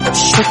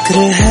शुक्र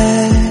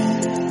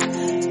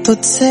है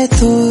तुझसे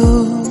तू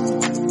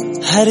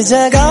हर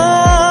जगह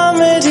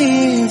मेरी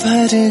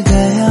भर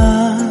गया।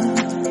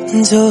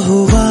 जो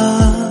हुआ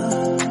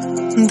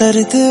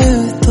दर्द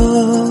तो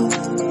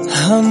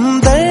हम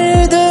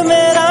दर्द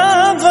मेरा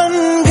बन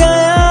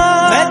गया।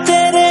 मैं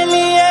तेरे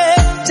लिए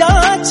जा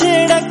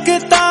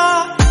छिड़कता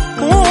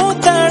हूँ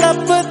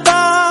तड़पता,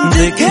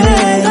 दिखे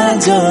ना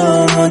जो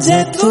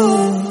मुझे तू।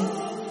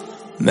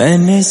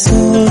 मैंने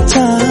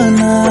सोचा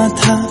ना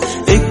था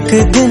एक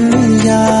दिन यार